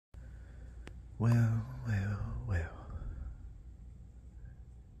Well, well, well.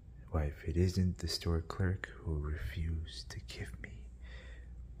 Why, if it isn't the store clerk who refused to give me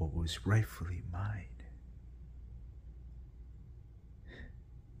what was rightfully mine.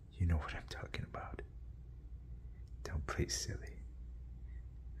 You know what I'm talking about. Don't play silly.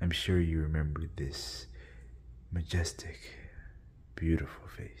 I'm sure you remember this majestic, beautiful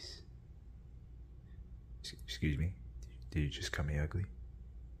face. Excuse me? Did you just call me ugly?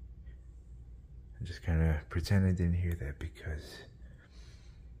 I just kind of pretend I didn't hear that because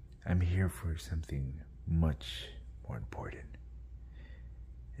I'm here for something much more important.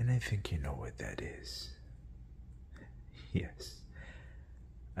 And I think you know what that is. Yes,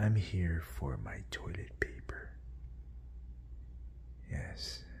 I'm here for my toilet paper.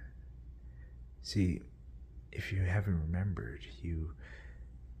 Yes. See, if you haven't remembered, you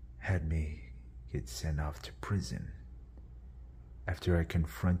had me get sent off to prison after I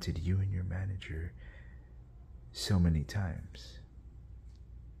confronted you and your manager so many times.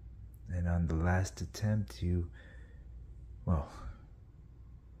 And on the last attempt, well,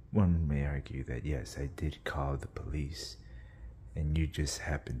 one may argue that yes, I did call the police, and you just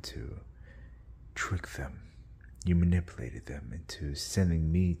happened to trick them. You manipulated them into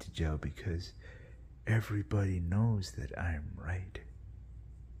sending me to jail because everybody knows that I'm right.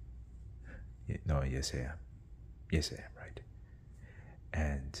 No, yes I am. Yes I am right.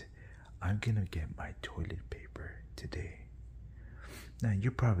 And I'm gonna get my toilet paper today. Now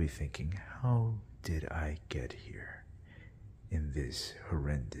you're probably thinking, how did I get here in this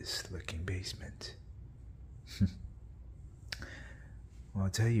horrendous looking basement? Well, I'll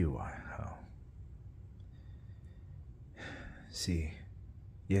tell you how. See,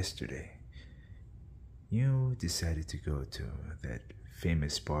 yesterday, you decided to go to that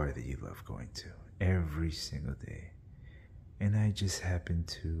famous bar that you love going to every single day. And I just happened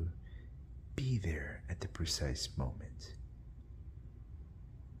to be there at the precise moment.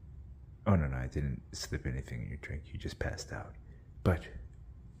 Oh, no, I didn't slip anything in your drink. You just passed out. But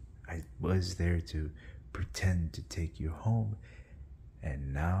I was there to pretend to take you home.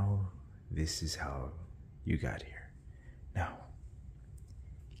 And now this is how you got here. Now,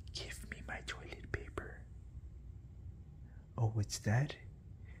 give me my toilet paper. Oh, what's that?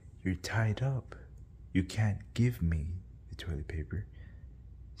 You're tied up. You can't give me the toilet paper.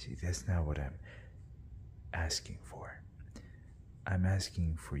 See, that's not what I'm asking for. I'm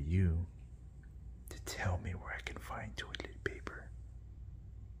asking for you to tell me where I can find toilet paper.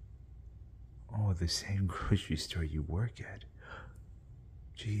 Oh, the same grocery store you work at.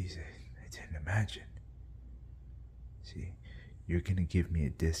 Jeez, I didn't imagine. See, you're gonna give me a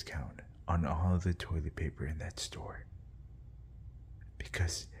discount on all of the toilet paper in that store.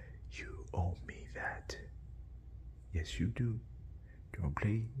 Because you owe me that. Yes, you do. Don't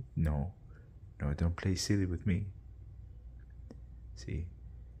play, no, don't play silly with me. See,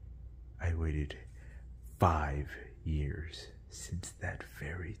 I waited 5 years since that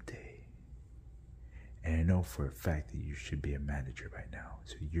very day. And I know for a fact that you should be a manager by now.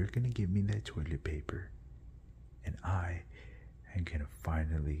 So you're gonna give me that toilet paper. And I am gonna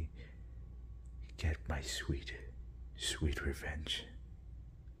finally get my sweet, sweet revenge.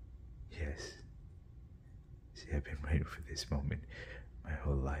 Yes. See, I've been waiting for this moment my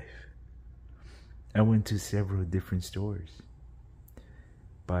whole life. I went to several different stores.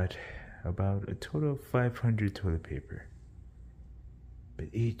 Bought about a total of 500 toilet paper.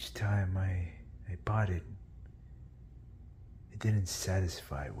 But each time I bought it, it didn't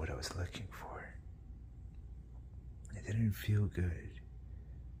satisfy what I was looking for. It didn't feel good.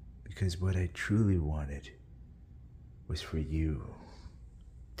 Because what I truly wanted was for you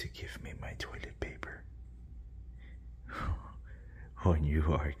to give me my toilet paper. Oh, and you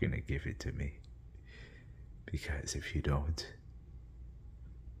are gonna give it to me. Because if you don't,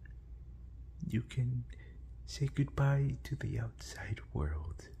 you can say goodbye to the outside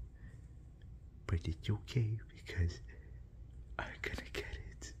world. But it's okay because I'm gonna get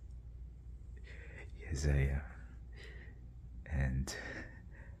it. Yes, I am. And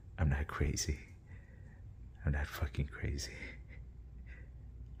I'm not crazy. I'm not fucking crazy.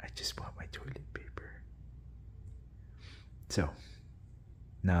 I just want my toilet paper. So,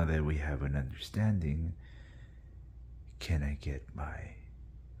 now that we have an understanding, can I get my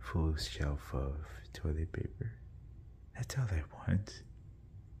full shelf of toilet paper? That's all I want.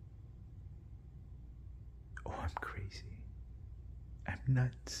 Oh, I'm crazy. I'm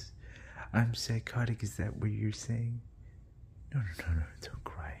nuts. I'm psychotic. Is that what you're saying? No, don't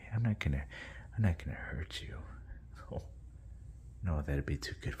cry. I'm not gonna hurt you. Oh, no, that'd be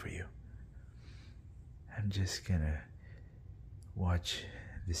too good for you. I'm just gonna watch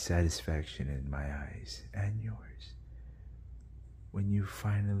the satisfaction in my eyes and yours when you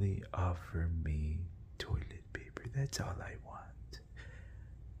finally offer me toilet paper. That's all I want.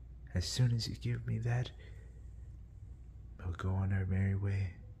 As soon as you give me that, we'll go on our merry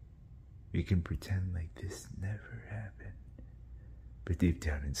way. We can pretend like this never happened. But deep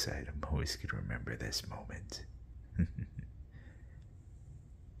down inside, I'm always going to remember this moment.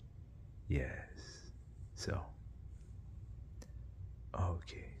 Yes. So.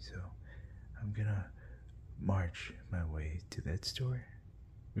 Okay, so I'm gonna march my way to that store.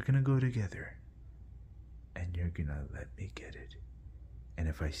 We're gonna go together. And you're gonna let me get it. And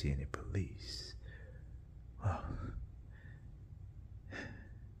if I see any police, well,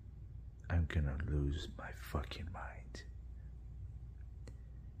 I'm gonna lose my fucking mind.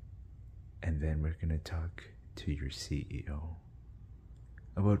 And then we're gonna talk to your CEO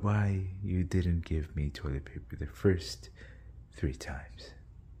about why you didn't give me toilet paper the first 3 times.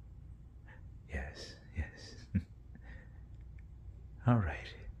 Yes, yes.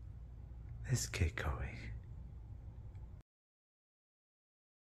 Alright, let's get going.